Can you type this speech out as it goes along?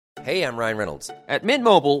Hey, I'm Ryan Reynolds. At Mint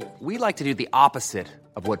Mobile, we like to do the opposite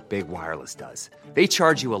of what Big Wireless does. They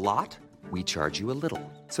charge you a lot, we charge you a little.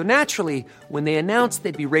 So naturally, when they announced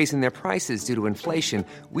they'd be raising their prices due to inflation,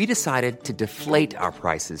 we decided to deflate our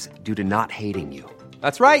prices due to not hating you.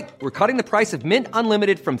 That's right. We're cutting the price of Mint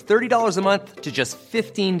Unlimited from $30 a month to just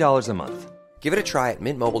 $15 a month. Give it a try at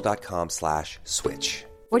mintmobile.com/switch.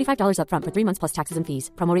 $45 up front for 3 months plus taxes and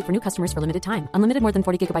fees. Promo rate for new customers for limited time. Unlimited more than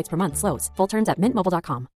 40 gigabytes per month slows. Full terms at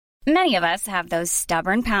mintmobile.com. Many of us have those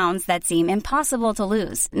stubborn pounds that seem impossible to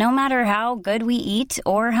lose, no matter how good we eat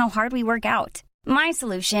or how hard we work out. My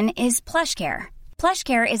solution is PlushCare.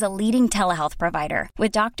 PlushCare is a leading telehealth provider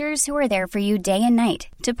with doctors who are there for you day and night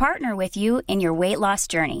to partner with you in your weight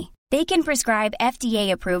loss journey. They can prescribe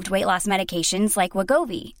FDA-approved weight loss medications like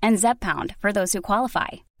Wegovy and Zepbound for those who qualify.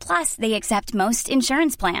 Plus, they accept most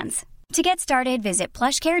insurance plans. To get started, visit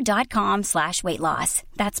plushcare.com/weightloss.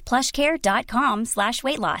 That's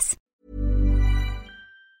plushcare.com/weightloss.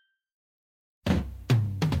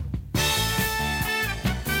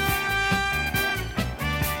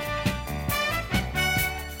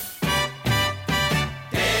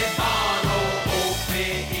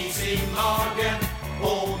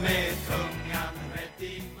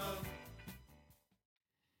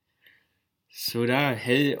 Sådär,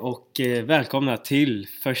 hej och välkomna till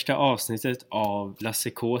första avsnittet av Lasse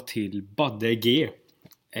K till Badde G.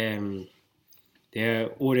 Det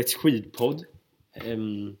är årets skidpodd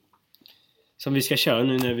som vi ska köra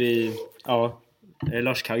nu när vi,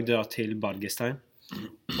 Lars Kagg drar till Badgestein.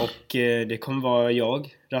 Och det kommer vara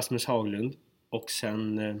jag, Rasmus Haglund, och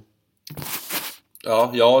sen...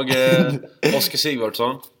 Oskar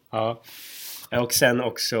Sigvardsson. Ja, och sen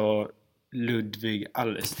också Ludvig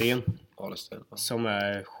Allesten. Som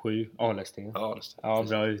är Alestein. Ja,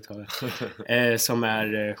 bra uttal. Som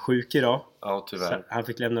är sjuk idag. Ja, tyvärr. Han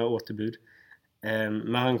fick lämna återbud.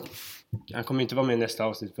 Men han kommer inte vara med i nästa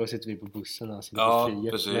avsnitt. För då sitter vi på bussen. Han sitter på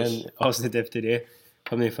flyget. Precis. Men avsnitt efter det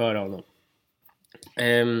kommer ni föra honom.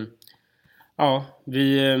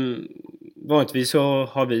 Vanligtvis så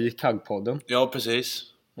har vi Kaggpodden. Ja, precis.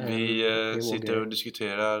 Vi sitter och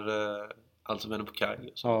diskuterar allt som händer på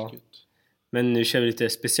Kagg. Ja. Men nu kör vi lite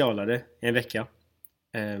specialare en vecka.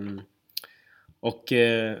 Nu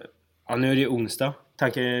är det onsdag.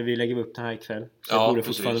 Tanken vi lägger upp den här ikväll. Så det borde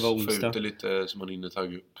fortfarande vara onsdag. Få ut det lite som man hinner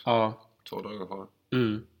tagga upp. Ja. 2 dagar kvar.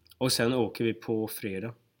 Och sen åker vi på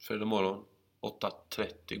fredag. Fredag morgon.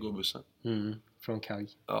 8:30 går bussen. Från Kagg.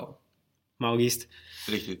 Ja. Magiskt.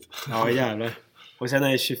 Riktigt. Ja, jävlar. Och sen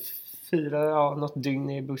är det 24, något dygn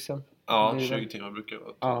i bussen. Ja, 20 timmar brukar det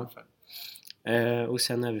vara. Och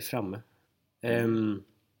sen är vi framme.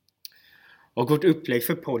 Och vårt upplägg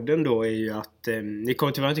för podden då är ju att ni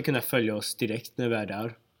kommer tyvärr inte kunna följa oss direkt när vi är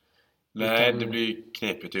där. Nej, det blir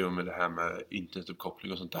knepigt med det här med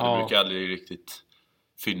internetuppkoppling och sånt där. Det brukar aldrig riktigt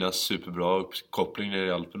finnas superbra uppkoppling nere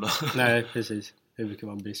i Alperna. Nej, precis. Det brukar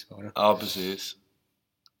vara en bristvara. Ja, precis.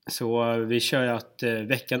 Så vi kör att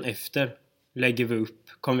veckan efter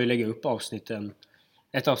kommer vi lägga upp avsnitten.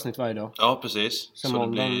 Ett avsnitt varje dag. Ja, precis. Så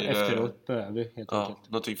måndagen efteråt börjar vi helt enkelt.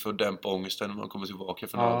 Någonting för att dämpa ångesten när man kommer tillbaka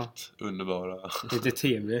från allt underbara. Lite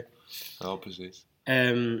tv. Ja, precis.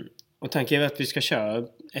 Och tanken är att vi ska köra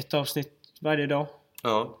ett avsnitt varje dag.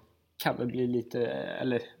 Ja. Kan väl bli lite,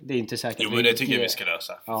 eller det är inte säkert. Jo, men det tycker jag vi ska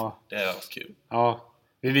lösa. Ja. Det är kul. Ja,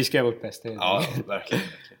 vi ska göra vårt bästa. Ja, verkligen.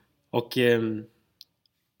 Och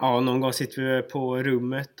någon gång sitter vi på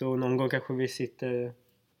rummet och någon gång kanske vi sitter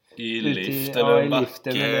i lift eller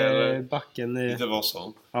liften eller backen. Lite vad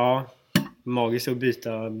som. Ja, magiskt att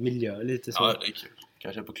byta miljö lite så. Ja, det är kul.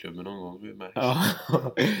 Kanske på klubben någon gång vi märks. Ja.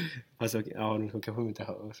 Alltså, de kanske inte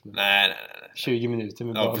hör oss. Men nej. 20 minuter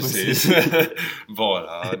med bara precis.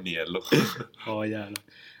 Bara Nelo. Ja, gärna.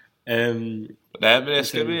 Nej, men det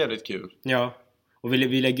ska bli jävligt kul. Ja, och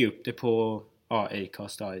vi lägger upp det på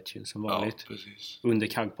Acast och iTunes som vanligt. Ja, precis. Under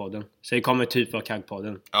Kaggpodden. Så det kommer typ vara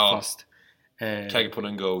Kaggpodden. Ja. Fast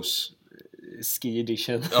Kaggpodden goes Ski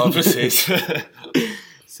edition. Ja, precis.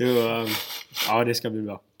 Så det ska bli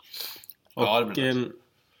bra. Och det blir nice.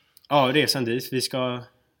 Resan dit. Vi ska...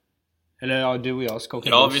 Eller du och jag ska åka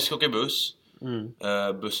buss. Ja, vi ska åka buss.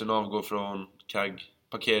 Bussen avgår från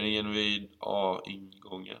Kagg-parkeringen vid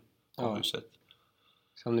A-ingången av huset.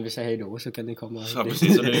 Så om ni vill säga hej då så kan ni komma. Ja,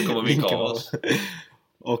 precis. Så nu kommer vi av oss.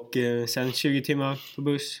 Och sen 20 timmar på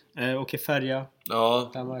buss. Åker färja.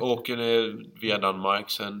 Ja, åker via Danmark.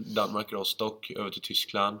 Sen Danmark-Rostock över till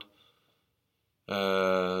Tyskland.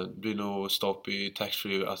 Blir nog stopp i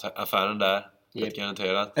taxfree-affären där. Helt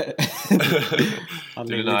garanterat. Det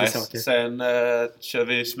blir nice. Sen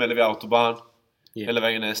smäller vi autobahn. Hela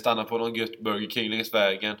vägen ner. Stannar på någon gött Burger King längs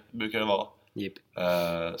vägen. Brukar det vara. Yep.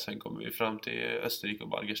 Sen kommer vi fram till Österrike och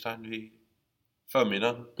Bargerstein vid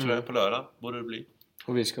förmiddagen, tror jag, på lördag borde det bli.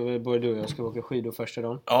 Och vi ska väl, både du och jag ska åka skidor första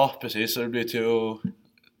dagen. Ja, precis. Så det blir till att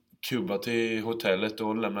kuba till hotellet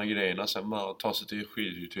och lämna grejerna. Sen bara ta sig till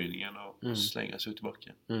skiduthyrningen och slänga sig ut i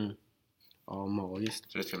backen. Ja,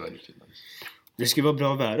 magiskt. Så det ska vara riktigt nice. Det ska vara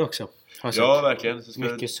bra väder också. Ja, verkligen. Så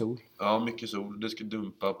mycket sol. Ja, mycket sol. Det ska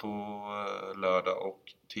dumpa på lördag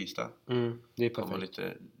och tisdag. Det är kommer perfekt.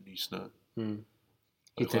 lite ny snö.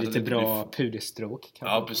 Hitta lite bra puderstråk.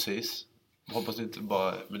 Ja, precis. Hoppas det inte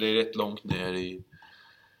bara... Men det är rätt långt ner i...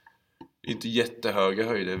 Inte jättehöga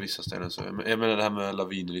höjder i vissa ställen. Så. Jag menar det här med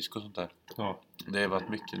lavinrisk och sånt där. Ja. Det har varit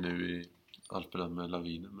mycket nu i Alperna med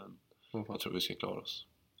laviner. Men jag tror vi ska klara oss.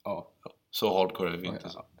 Ja. Så hardcore är vi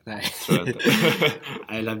inte. Ja. Nej. Tror jag inte.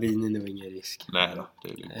 Nej, lavin är nog ingen risk. Nej då, det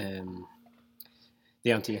är lugnt. Det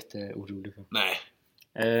är jag inte jätteorolig för. Nej.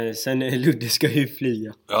 Sen Ludde ska ju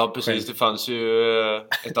flyga. Ja, precis. Det fanns ju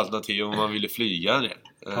ett alternativ om man ville flyga ner.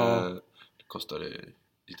 Det kostade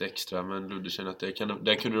lite extra, men Ludde kände att det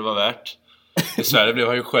kunde det vara värt. Dessvärre blev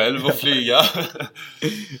han ju själv att flyga.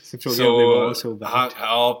 Så frågade jag om det var så värt.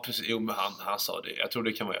 Ja, precis. Jo, men han sa det. Jag tror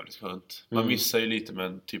det kan vara jävligt skönt. Man missar ju lite,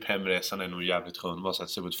 men typ hemresan är nog jävligt skön. Bara sätta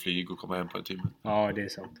sig på ett flyg och komma hem på en timme. Ja, det är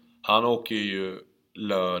sant. Han åker ju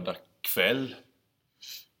lördag kväll.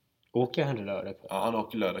 Åker han lördag kväll? Ja, han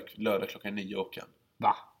åker lördag klockan 9 åker han.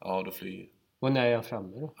 Va? Ja, då flyger. Och när är han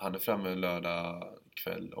framme då? Han är framme lördag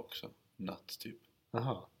kväll också. Natt typ.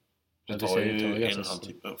 Jaha. Det tar ju en och en halv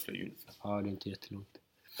timme att flyga ungefär. Ja, det är inte jättelångt.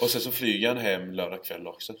 Och sen så flyger han hem lördag kväll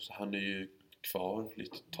också. Så han är ju kvar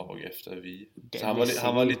lite tag efter vi. Så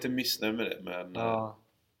han var lite missnöjd med det. Men ja.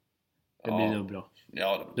 Det blir nog bra.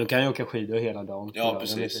 Ja, då kan jag åka skidor hela dagen. Ja,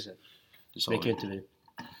 precis. Det kan inte vi.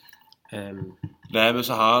 Nej, men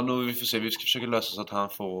så han, och vi får se. Vi ska försöka lösa så att han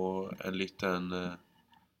får en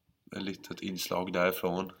litet inslag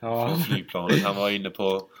därifrån. Från flygplanet. Han var inne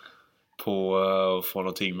på att få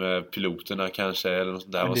någonting med piloterna kanske. Eller något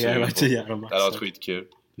sånt där. Det hade varit jävla det hade varit skitkul.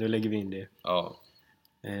 Då lägger vi in det. Ja.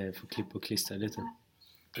 Får klippa och klistra lite.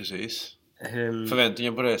 Precis.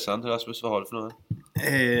 Förväntningen på resan till Rasmus, vad har du för något?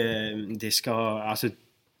 Det ska alltså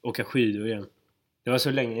åka skidor igen. Det var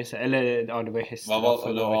så länge sedan. Eller ja, det var i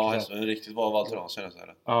hästar. Riktigt var Valteran senast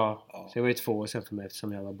eller? Ja, så det var ju 2 år sedan för mig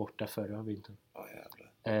eftersom jag var borta förra vintern. Ja,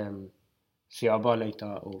 jävlar. Så jag bara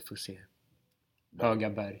längtar och få se höga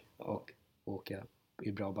berg och åka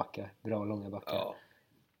i bra backar, bra långa backar. Ja.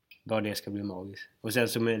 Bara det ska bli magiskt. Och sen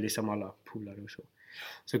så med liksom alla polare och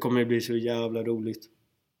så kommer det bli så jävla roligt.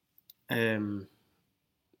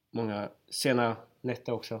 Många sena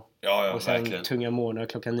nätter också. Ja, och sen verkligen. Tunga månader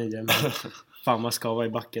klockan 9. Men fan, man ska vara i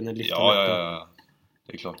backen en liten ja.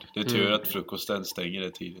 Det är klart. Det är tur att frukosten stänger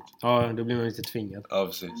det tidigt. Ja, då blir man lite tvingad. Ja,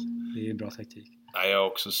 precis. Det är ju bra taktik. Nej, jag är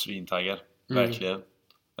också svintaggad. Verkligen.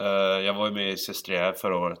 Jag var ju med i Sestriere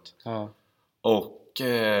förra året. Ja. Och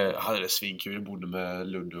hade det svinkul. Jag bodde med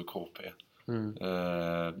Ludde och KP.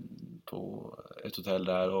 På ett hotell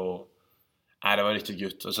där. Och det var riktigt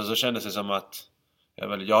gött. Och sen så kändes det som att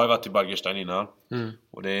jag har varit i Bargerstein innan.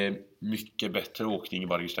 Och det är mycket bättre åkning i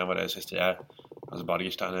Bargerstein än vad det är i Sestriere. Alltså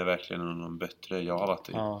Bargerstein är verkligen någon bättre jag har varit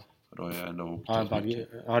i. Ja. Och då har jag ändå åkt.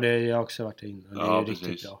 Ja, det har jag också varit innan. Det är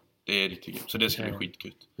riktigt bra. Det är riktigt gött. Så det ska bli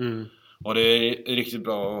skitkul. Och det är riktigt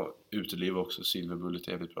bra uteliv också. Silverbullet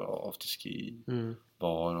är jävligt bra. Afterski,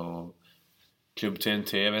 bar och Klubb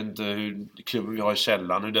TNT. Jag vet inte hur klubben vi har i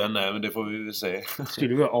källaren, hur den är, men det får vi väl se. Skulle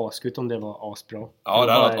det vara askult om det var asbra? Ja,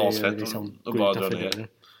 det hade varit asfett liksom, och bara dra ner.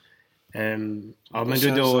 Ja,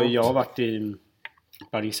 men då jag har varit i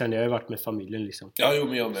Bargerstein, jag har varit med familjen liksom. Ja, jo,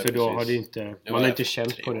 men jag med. Så då har det inte, man har inte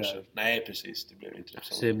känt på det där. Nej, precis. Det blev inte det.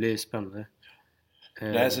 Så det blir spännande.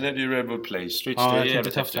 Nej, sen är det ju Red Bull Play Street. Ja, det är jag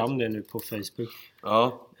tänkte ta fram det nu på Facebook.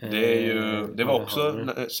 Ja, det är ju... Det var också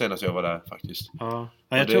senast jag var där faktiskt. Ja,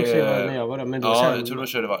 jag tror också när jag var där. Men då jag tror de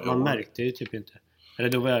körde varje år. Man märkte ju typ inte. Eller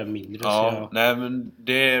då var jag mindre. Ja, nej men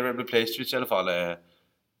det Red Bull Play Street i alla fall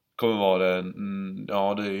kommer vara den...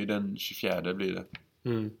 Ja, det är ju den 24 blir det.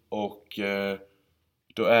 Och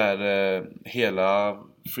då är det hela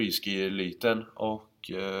freeski-eliten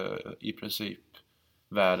och i princip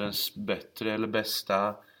världens bättre eller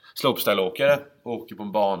bästa slopestyle-åkare åker på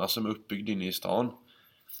en bana som är uppbyggd inne i stan.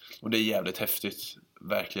 Och det är jävligt häftigt,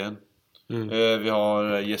 verkligen. Vi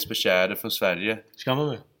har Jesper Tjäder från Sverige. Ska han vara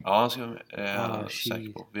med? Ja, han ska vara med.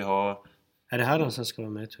 Säker på. Vi har... Är det här de som ska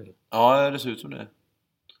vara med, tror du? Ja, det ser ut som det.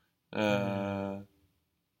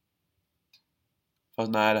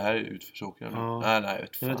 Fast nej, det här är utförsåkare. Ja. Nej, jag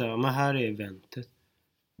vet fan. Vänta, men här är eventet.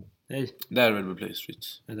 Nej. Där är Red Bull Play Street.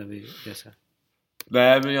 Vänta, vi reser.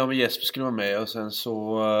 Nej, men jag med Jesper skulle vara med och sen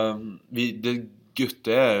så gött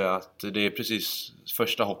är att det är precis...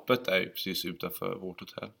 Första hoppet är ju precis utanför vårt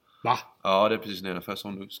hotell. Va? Ja, det är precis nedanför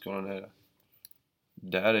som du ska ner.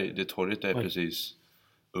 Där är det torget är Oj. precis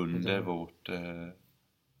under vårt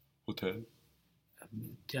hotell.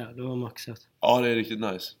 Jävlar vad maxat. Ja, det är riktigt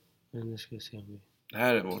nice. Men nu ska vi se om vi... Det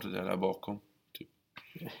här är vårt hotell här bakom. Typ.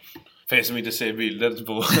 För er som inte ser bilden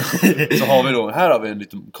på så har vi då, här har vi en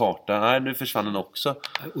liten karta. Nej, nu försvann den också.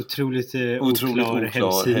 Otroligt oklar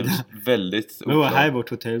hemsida. Väldigt Men vad oklar. här är vårt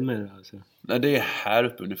hotell med alltså? Nej, det är här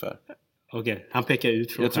uppe ungefär. Okej, han pekar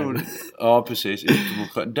ut från Jag tror, skärmen. ja precis.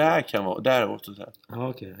 Där kan vara, där är vårt hotell. Ja,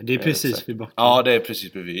 okej. Det är precis vid backen. Ja, det är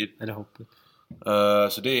precis bredvid. Eller hoppet.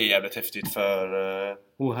 Så det är jävligt häftigt för...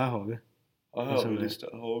 Här har vi. Ja, här har vi listan.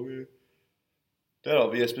 Där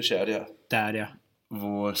har vi Jesper Kjær, ja. Där ja.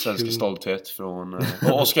 Vår svenska stolthet från...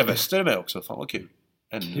 Och Oskar Wester är med också. Fan vad kul.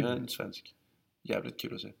 Ännu en svensk. Jävligt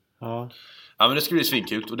kul att se. Ja. Ja, men det ska bli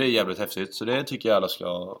svinkul och det är jävligt häftigt. Så det tycker jag alla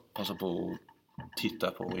ska passa på att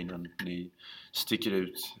titta på innan ni sticker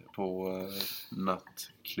ut på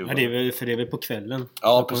nattklubben. Ja, det är väl på kvällen.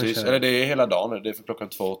 Ja, Då kan man precis. köra. Eller det är hela dagen. Det är från klockan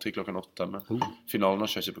 2 till klockan 8. Men finalerna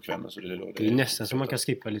körs ju på kvällen. Så det är då Det är nästan som man kan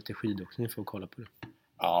skippa lite skidåkning för att kolla på det.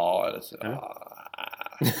 Ja, eller så.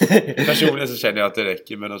 Personligen så känner jag att det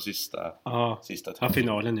räcker med de sista Ja,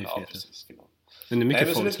 finalen är ju Ja, fet. precis. Final. Men det är mycket Nej,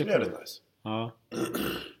 men så det folk. ska bli jävligt nice. Ja.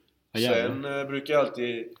 Ja, jävlar. Sen brukar jag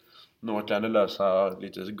alltid Northlander lösa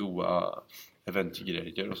lite goa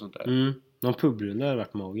eventgrejer och sånt där. Någon pubrunda har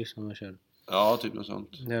varit magisk som jag körde. Ja, typ något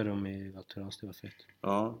sånt. Det är de i Valtorans, det var fett.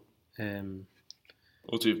 Ja.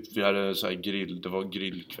 Och typ vi hade så här det var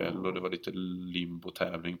grillkväll och det var lite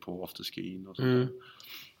limbo-tävling på afterskin och sånt där.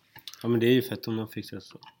 Ja, men det är ju fett om de fixar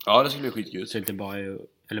så. Ja, det skulle bli skitkul. Så inte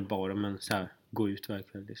bara, men så här, gå ut varje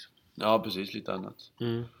kväll liksom. Ja, precis, lite annat.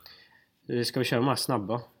 Ska vi köra de här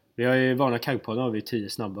snabba? Vi har ju vanliga kaggpodden, har vi 10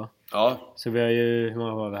 snabba. Ja. Så vi har ju, hur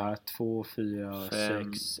många har vi här? 2, 4,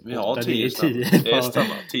 6, 8. Vi har 10 10. Det är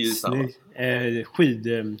snabba. 10 snabba.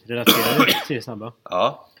 Skidrelaterade 10 snabba.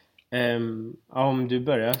 Ja. Om du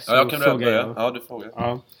börjar så Ja, jag kan börja. jag. Ja, du frågar.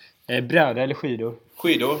 Ja. Bräda eller skidor?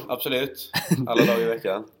 Skidor, absolut. Alla dagar i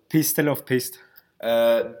veckan. Pist eller off-pist?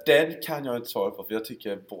 Den kan jag inte svara på för jag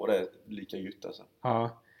tycker båda är lika gött alltså.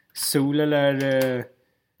 Ja. Sol eller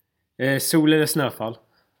snöfall?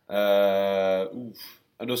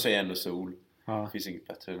 Då säger jag ändå sol. Ja. Det finns inget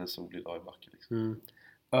bättre än en solig dag i backen liksom.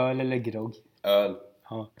 Öl eller grogg? Öl.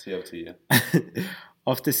 Ja. 10 av 10.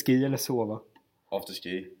 Afterski eller sova?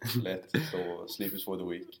 Afterski. Lätt. Så sleep is for the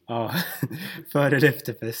week. Ja. Före eller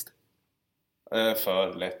efterfest?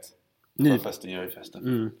 För lätt. För festen gör ju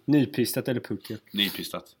festen. Nypistat eller puckel?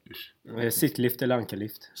 Nypistat. Usch. Sittlift eller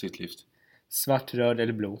ankarlift? Sittlift. Svart, röd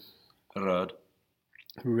eller blå? Röd.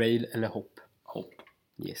 Rail eller hopp? Hopp.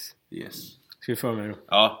 Yes. Ska vi få med då?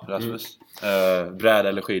 Ja, Rasmus. Bräda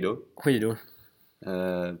eller skidor? Skidor.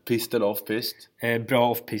 Pist eller off-pist? Bra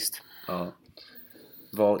off-pist. Ja.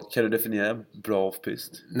 Vad kan du definiera bra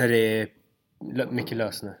off-pist? När det är mycket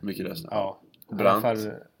lösningar. Mycket lösningar. Ja. Brant? I alla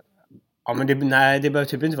fall, ja, men det behöver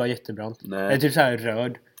typ inte vara jättebrant. Nej. Det är typ så här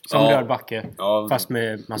röd. Som röd backe. Ja. Fast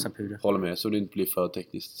med massa puder. Håller med, så det inte blir för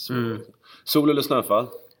tekniskt. Sol eller snöfall?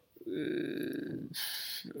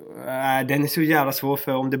 Den är så jävla svår,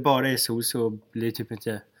 för om det bara är sol så blir det typ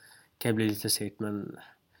inte, kan det bli lite segt, men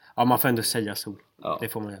ja, man får ändå säga sol. Ja. Det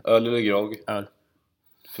får man göra. Öl eller grogg? Öl.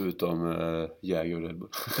 Förutom Jäger och Red Bull.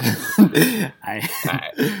 Nej.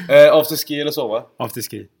 Afterski eller sova?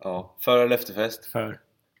 Afterski. Ja. För eller efterfest? För.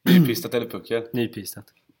 Nypistat eller puckel? Nypistat.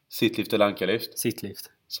 Sittlift eller ankarlift?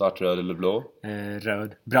 Sittlift. Svart, röd eller blå?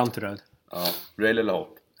 Röd. Brant röd. Ja. Rail eller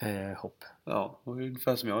hopp? Hopp. Ja, det är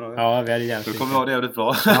ungefär som jag då. Ja, vi hade jävligt. Då kommer vi ha det jävligt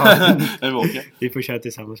bra. När vi åker. Vi får köra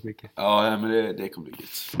tillsammans mycket. Ja, men det kommer bli gött.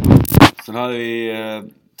 Sen hade vi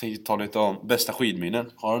tänkt ta lite om bästa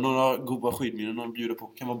skidminnen. Har du några goda skidminnen att bjuda på?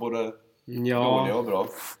 Kan vara både dåliga och bra.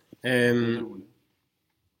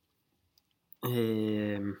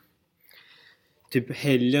 Typ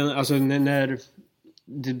helgen, alltså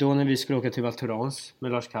när vi skulle åka till Val Thorens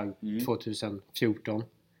med Lars Kagg 2014,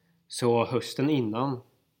 så hösten innan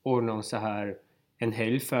ordnade de så här en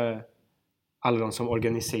helg för alla de som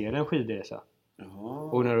organiserade en skidresa.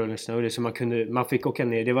 Ordnade rullning snö, så man fick åka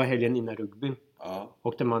ner. Det var helgen innan rugbyn. Ja.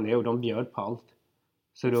 Åkte man ner och de bjöd på allt.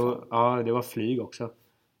 Så då, ja, det var flyg också.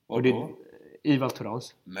 Och det, i Val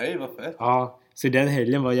Thorens. Nej, vad fett. Ja, så den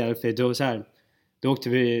helgen var jävligt fett. Då åkte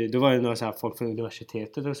vi, då var det några så här folk från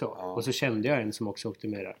universitetet och så. Och så kände jag en som också åkte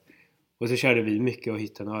med där. Och så körde vi mycket och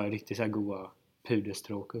hittade några riktigt så här goda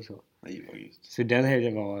puderstråk och så. Nej, vad just. Så den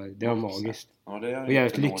helgen var magiskt. Ja, det är och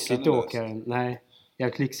jävligt lyxigt att åka.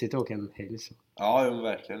 Jävligt lyxigt att åka en helg så. Ja,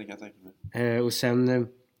 verkligen, det kan jag tänka mig. Och sen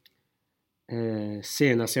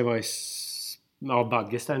Senast jag var i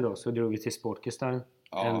Badgestein då, så drog vi till Sportgestein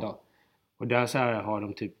en dag. Och där så här har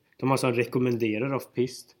de typ, de har sån rekommenderad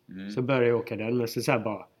off-pist. Så började jag åka den, men så här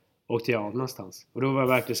bara åkte jag av någonstans. Och då var det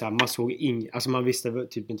verkligen så här, man såg alltså man visste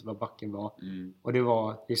typ inte vad backen var. Och det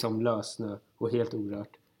var liksom lössnö och helt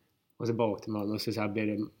orört. Och så bara åkte man och så här blev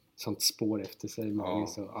det sånt spår efter sig.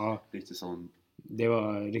 Så, ja. Lite sån... Det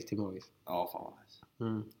var riktigt magiskt. Ja, fan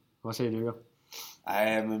vad nice. Vad säger du då?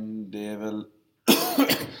 Nej, men det är väl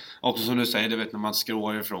också som du säger, det vet när man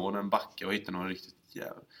skråar ifrån en backe och hittar någon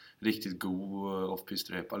riktigt god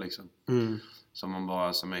off-pist-repa liksom. Som man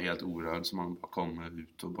bara, som är helt orörd, som man bara kommer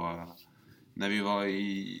ut och bara... När vi var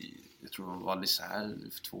jag tror det var Lisär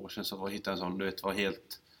för 2 år sedan, så hittade en sån, du vet, var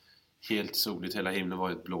helt soligt, hela himlen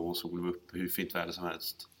var ett blå och solen var uppe, hur fint väder som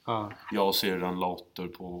helst. Jag och syrran later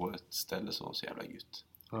på ett ställe som var så jävla gött.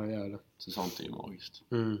 Ja, jävlar. Så sånt är ju magiskt.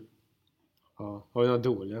 Ja, har du några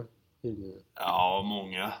dåliga? Ja,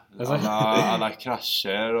 många. Alla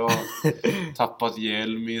krascher och tappat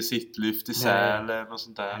hjälm i sittlyft i Sälen och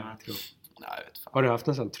sånt där. Nej, jag vet fan. Har du haft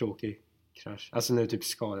en sån tråkig krasch? Alltså när du typ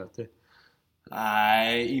skadat dig?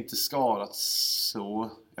 Nej, inte skadat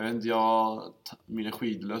så. Jag vet inte, mina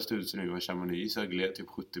skidor löste ut sig nu i Chamonix, så jag gled typ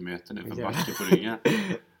 70 meter ner för backen på ryggen.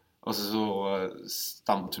 Och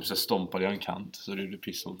så stompade jag en kant, så det blev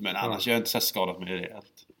pissont. Men annars jag har inte så skadat mig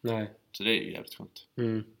rejält. Nej. Så det är ju jävligt skönt.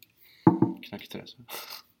 Knäckte det så.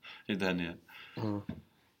 Inte henne igen.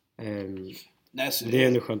 Nej, så det är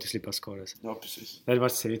ändå skönt att slippa skada sig. Ja, precis. Det hade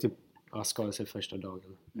varit seriöst typ att skada sig första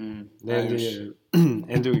dagen. Det är ju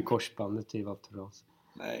en dog i korsbandet i Val Thorens.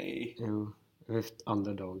 Nej. Jo,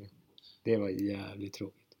 andra dagen. Det var jävligt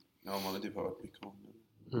tråkigt. Ja, man har typ hört mycket om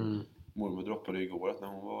det. Mormor droppade igår att när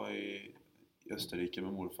hon var i Österrike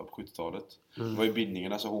med morfar på 70-talet. Det var ju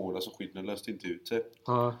bindningarna så hårda så skidorna löste inte ut sig.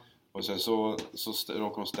 Och sen så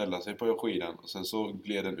råkade hon ställa sig på skidan. Och sen så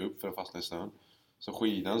gled den upp för att fastna i snön. Så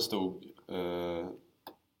skidan stod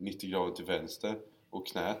 90 grader till vänster. Och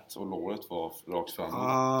knät och låret var rakt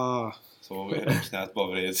framåt. Så knät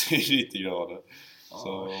bara vred sig 90 grader.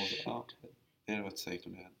 Så det hade varit säkert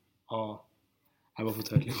om det hände. Ja. Jag var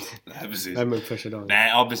fortfarande inte. Nej, precis. Värma upp första dagen. Nej,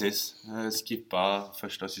 ja precis. Skippa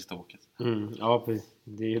första och sista åket. Ja, precis.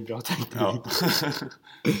 Det är ju bra tänkt. Ja.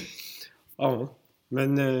 Ja,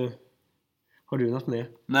 men har du något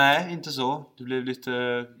mer? Nej, inte så. Det blev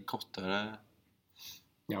lite kortare.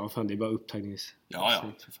 Ja, fan, det är bara upptagnings. Ja,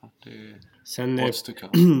 för fan. Sen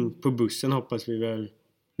på bussen hoppas vi väl.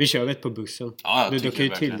 Vi kör väl på bussen. Ja, du kan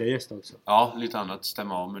ju till dig gästa också. Ja, lite annat.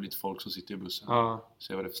 Stämma av med lite folk som sitter i bussen. Ja.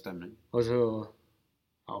 Se vad det är för stämning. Och så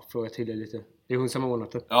fråga till dig lite. Det är hon som har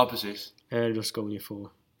ordnat det. Ja, precis. Då ska hon ju få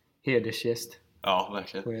hedersgäst. Ja,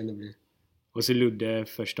 verkligen. Får det ändå bli. Och så Ludde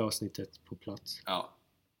första avsnittet på plats. Ja.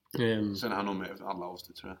 Sen är han nog med alla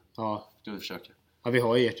avsnitt, tror jag. Ja. Ska vi försöka. Ja, vi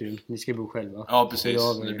har ju ert rum. Ni ska bo själva. Ja,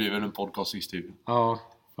 precis. Det blir väl en podcast i studion. Ja,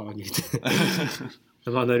 fan vad gött.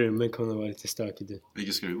 De andra rummen kommer att vara lite stökigt.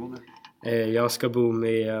 Vilka ska du bo med? Jag ska bo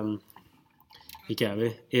med vilka är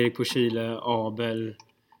vi? Erik Porkile, Abel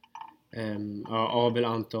Abel,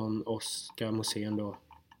 Anton, Oskar, Mosén då,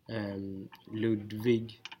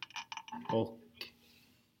 Ludvig och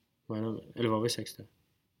eller var vi 6 där?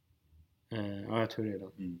 Ja, jag tror det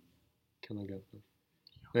då. Kan ha glömt det.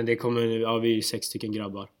 Men det kommer, vi är 6 stycken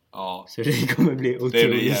grabbar. Ja. Så det kommer bli otroligt det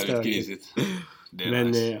blir jävligt grisigt. Men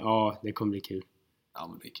nice. Ja, det kommer bli kul. Ja,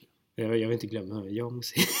 men det är kul. Jag vill inte glömma. Jag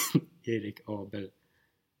måste Erik, Abel,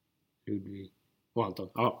 Ludvig och Anton.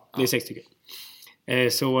 Ja, det är 6 stycken.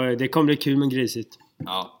 Så det kommer bli kul men grisigt.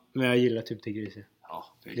 Ja. Men jag gillar typ det grisigt.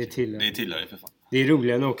 Ja, det tillhör det för fan. Det är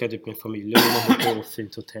roligare än att åka typ med familjen. Man på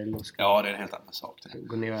fint hotell och ska ja, det är en helt annan sak.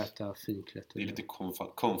 gå ner och äta finklätt. Det är lite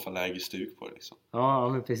konfalägerstuk på det liksom. Ja,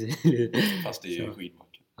 men precis. Fast det är ju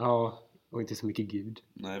skidbacken. Ja, och inte så mycket gud.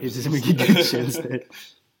 Nej, inte så mycket gudstjänster.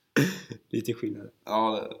 Lite skillnad.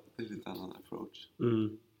 Ja, det är lite annan approach.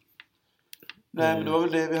 Nej, men det var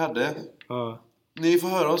väl det vi hade. Ja. Ni får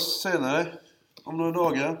höra oss senare. Om några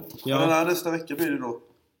dagar. Ja. Nästa vecka blir det då.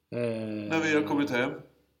 När vi har kommit hem.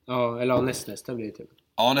 Ja, eller nästa blir det typ.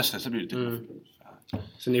 Ja, nästa blir det typ.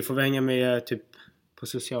 Så ni får hänga med typ på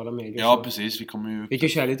sociala medier. Ja, så. Precis. Vi kan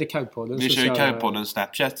köra lite Kaggpodden. Vi kör ju Kaggpodden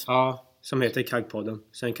Snapchat. Ja, som heter Kaggpodden.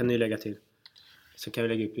 Sen kan ni lägga till. Så kan vi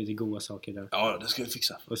lägga upp lite goda saker där. Ja, det ska vi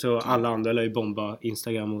fixa. Och så alla andra lär ju bomba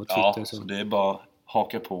Instagram och Twitter. Ja, så det är bara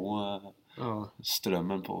haka på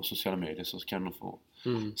strömmen på sociala medier så kan de få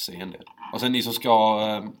se en del. Och sen ni som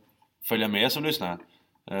ska följa med som lyssnar.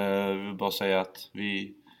 Vi vill bara säga att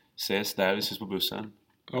vi ses där, vi ses på bussen.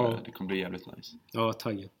 Det kommer bli jävligt nice. Ja,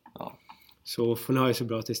 taggen. Ja. Så får ni ha det så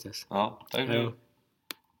bra tills dess. Ja, tack för det.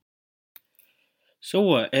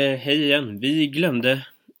 Så, hej igen. Vi glömde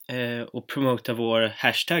att promota vår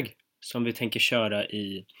hashtag som vi tänker köra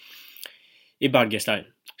i Baggesline.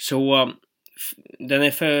 Så den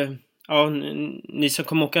är för ni som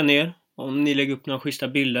kommer åka ner, om ni lägger upp några schyssta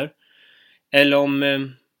bilder. Eller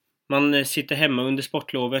om man sitter hemma under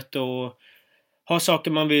sportlovet och har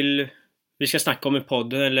saker man vill vi ska snacka om i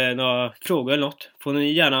podden eller några frågor eller något. Får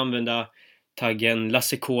ni gärna använda taggen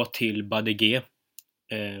Lasse K till Badde G.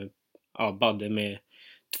 Badde med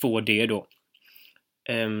 2D då.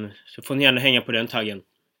 Så får ni gärna hänga på den taggen.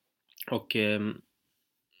 Och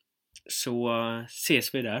så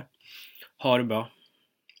ses vi där. Ha det bra.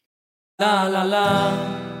 La la la.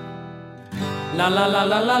 La la la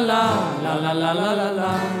la la la. La la la la la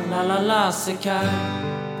la. La la la sekar.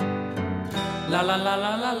 La la la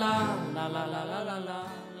la la la. La la la la la la.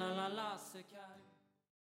 La la la sekar.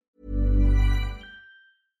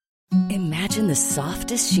 Imagine the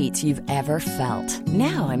softest sheets you've ever felt.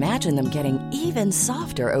 Now imagine them getting even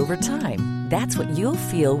softer over time. That's what you'll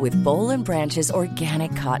feel with Boll & Branch's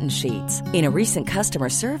organic cotton sheets. In a recent customer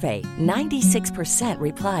survey, 96%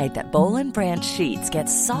 replied that Boll & Branch sheets get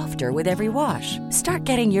softer with every wash. Start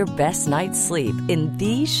getting your best night's sleep in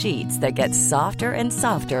these sheets that get softer and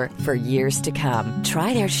softer for years to come.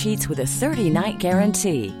 Try their sheets with a 30-night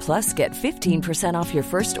guarantee. Plus, get 15% off your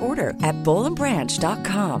first order at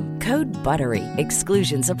bollandbranch.com. Code BUTTERY.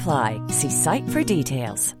 Exclusions apply. See site for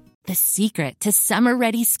details. The secret to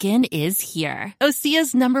summer-ready skin is here.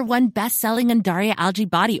 Osea's #1 best-selling Undaria Algae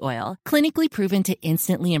Body Oil, clinically proven to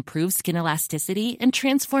instantly improve skin elasticity and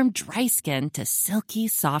transform dry skin to silky,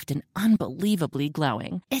 soft, and unbelievably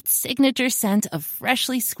glowing. Its signature scent of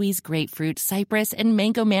freshly squeezed grapefruit, cypress, and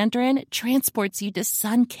mango mandarin transports you to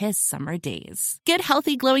sun-kissed summer days. Get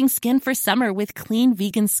healthy, glowing skin for summer with clean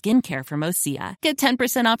vegan skincare from Osea. Get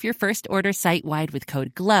 10% off your first order site-wide with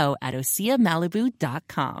code GLOW at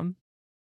OseaMalibu.com.